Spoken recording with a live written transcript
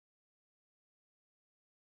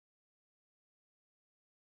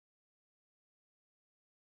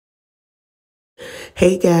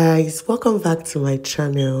Hey guys, welcome back to my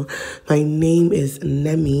channel. My name is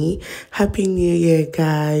Nemi. Happy New Year,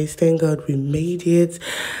 guys. Thank God we made it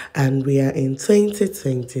and we are in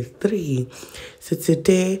 2023. So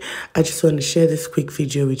today I just want to share this quick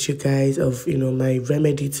video with you guys of, my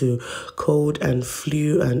remedy to cold and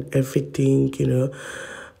flu and everything,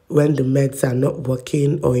 when the meds are not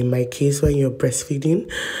working, or in my case, when you're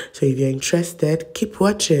breastfeeding. So if you're interested, keep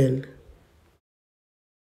watching.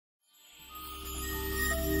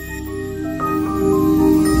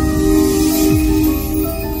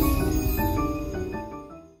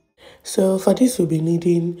 So for this, we'll be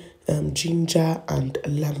needing ginger and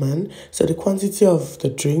lemon. So the quantity of the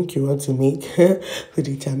drink you want to make will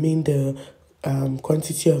determine the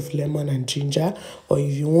quantity of lemon and ginger. Or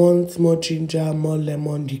if you want more ginger, more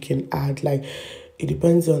lemon, you can add, like, it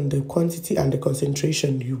depends on the quantity and the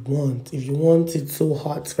concentration you want. If you want it so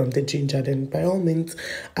hot from the ginger, then by all means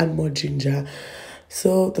add more ginger.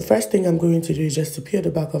 So the first thing I'm going to do is just to peel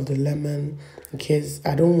the back of the lemon, because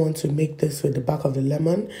I don't want to make this with the back of the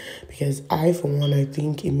lemon, because for one, I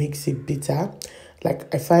think it makes it bitter.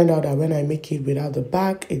 Like, I find out that when I make it without the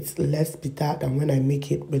back, it's less bitter than when I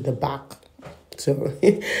make it with the back. So,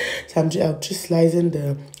 I'm just slicing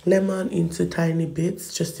the lemon into tiny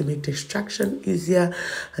bits just to make the extraction easier.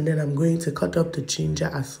 And then I'm going to cut up the ginger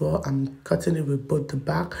as well. I'm cutting it with both the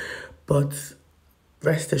back, but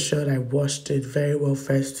rest assured I washed it very well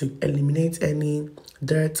first to eliminate any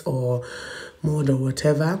dirt or mold or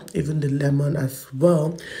whatever, even the lemon as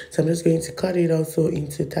well. So I'm just going to cut it also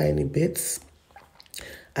into tiny bits.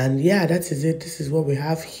 And yeah, that is it. This is what we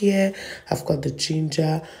have here. I've got the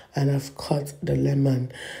ginger and I've cut the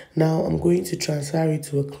lemon. Now I'm going to transfer it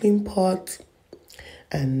to a clean pot,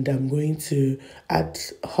 and I'm going to add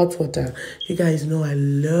hot water. You guys know I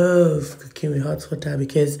love cooking with hot water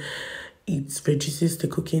because it reduces the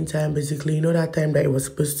cooking time. Basically, that time that it was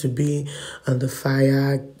supposed to be on the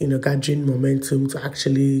fire, gathering momentum to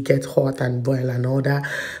actually get hot and boil and all that.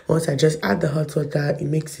 Once I just add the hot water, it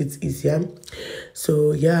makes it easier.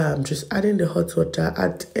 So yeah, I'm just adding the hot water.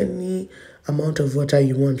 Add any amount of water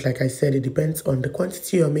you want. Like I said, it depends on the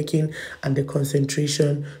quantity you're making and the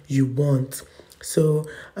concentration you want. So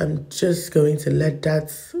I'm just going to let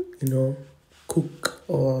that, cook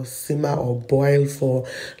or simmer or boil for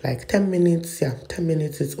like 10 minutes. Yeah, 10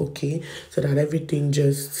 minutes is okay, so that everything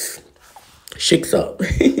just shakes up.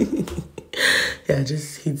 Yeah,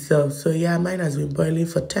 just heats up. So yeah, mine has been boiling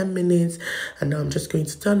for 10 minutes, and now I'm just going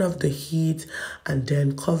to turn off the heat and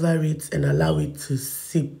then cover it and allow it to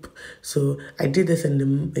sip. So I did this in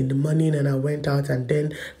the morning, and I went out, and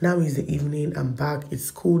then now is the evening. I'm back.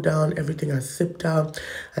 It's cooled down. Everything has sipped out,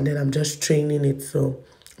 and then I'm just straining it. So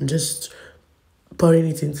I'm just pouring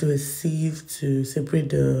it into a sieve to separate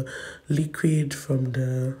the liquid from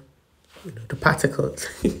the particles,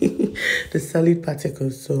 the solid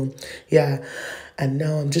particles. So yeah, and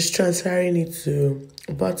now I'm just transferring it to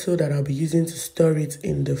a bottle that I'll be using to store it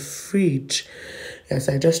in the fridge. Yes,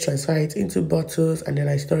 I just transfer it into bottles, and then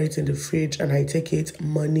I store it in the fridge, and I take it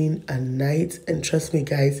morning and night. And trust me,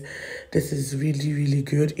 guys, this is really, really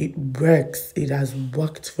good. It works. It has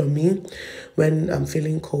worked for me when I'm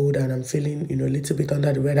feeling cold and I'm feeling, a little bit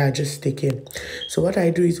under the weather. I just take it. So what I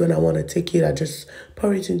do is, when I want to take it, I just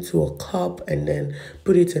pour it into a cup and then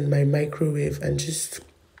put it in my microwave and just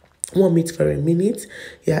warm it for a minute.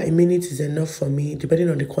 Yeah, a minute is enough for me, depending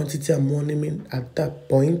on the quantity I'm warming at that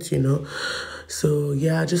point, So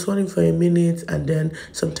yeah, just warm it for a minute, and then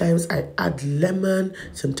sometimes I add lemon,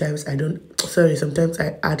 sometimes I don't. Sorry, sometimes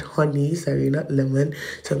I add honey. Sorry, not lemon.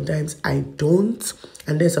 Sometimes I don't,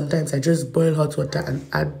 and then sometimes I just boil hot water and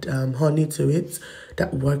add honey to it.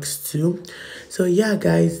 That works too. So yeah,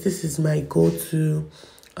 guys, this is my go-to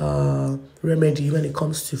remedy when it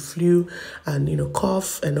comes to flu and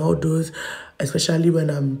cough and all those, especially when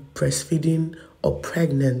I'm breastfeeding or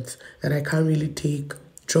pregnant, that I can't really take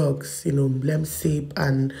drugs, Lemsip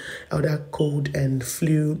and other cold and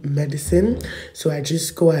flu medicine. So I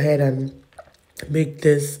just go ahead and make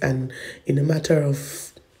this, and in a matter of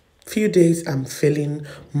few days I'm feeling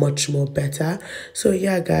much more better. So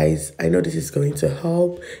yeah, guys, I know this is going to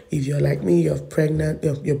help. If you're like me, you're pregnant,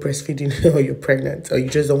 you're breastfeeding, or you're pregnant, or you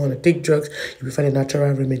just don't want to take drugs, you prefer the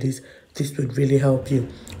natural remedies, this would really help you.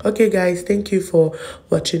 Okay, guys, thank you for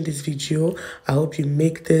watching this video. I hope you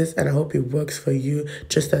make this, and I hope it works for you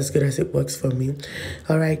just as good as it works for me.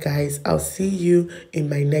 All right, guys, I'll see you in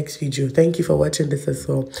my next video. Thank you for watching this as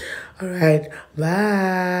well. All right,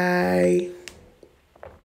 bye.